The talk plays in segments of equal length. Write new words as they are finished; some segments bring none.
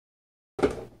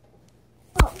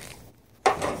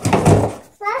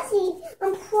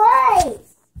I'm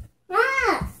prize.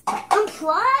 I'm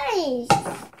prize.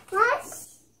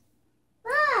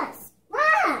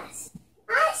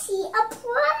 I see a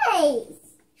prize.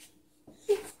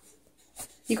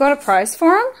 You got a prize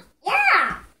for him?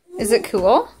 Yeah. Is it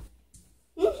cool?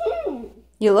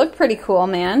 You look pretty cool,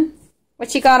 man.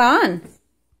 What you got on?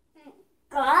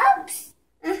 Gloves.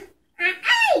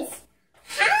 Ice.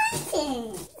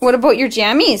 Hunting. What about your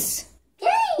jammies?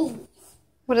 Games.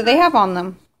 What do they have on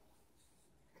them?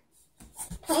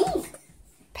 Paint.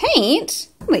 Paint?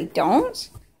 No, they don't.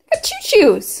 They got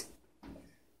choo-choos.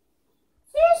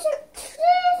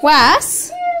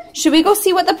 Wes, should we go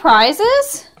see what the prize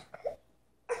is?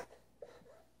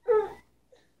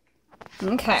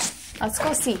 Okay, let's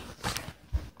go see.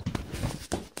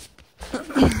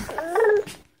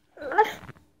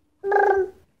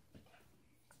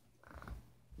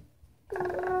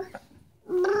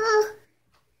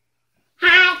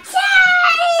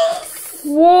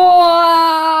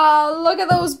 Whoa! Look at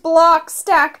those blocks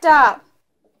stacked up.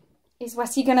 Is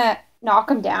Wessy gonna knock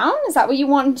him down? Is that what you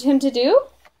want him to do?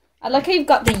 I like how you've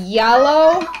got the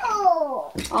yellow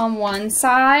on one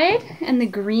side and the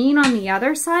green on the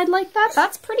other side like that.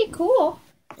 That's pretty cool.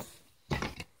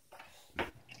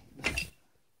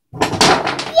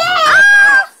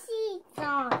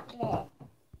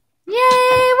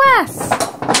 Yay, Wes!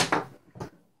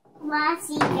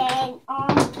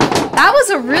 That was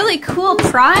a really cool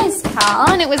prize, pal,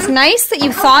 and it was nice that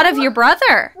you thought of your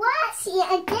brother.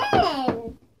 Wessy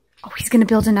again. Oh, he's gonna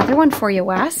build another one for you,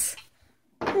 Wes.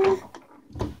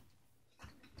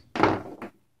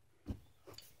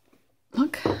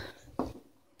 Look.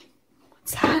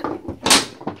 What's that?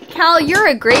 Cal, you're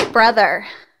a great brother.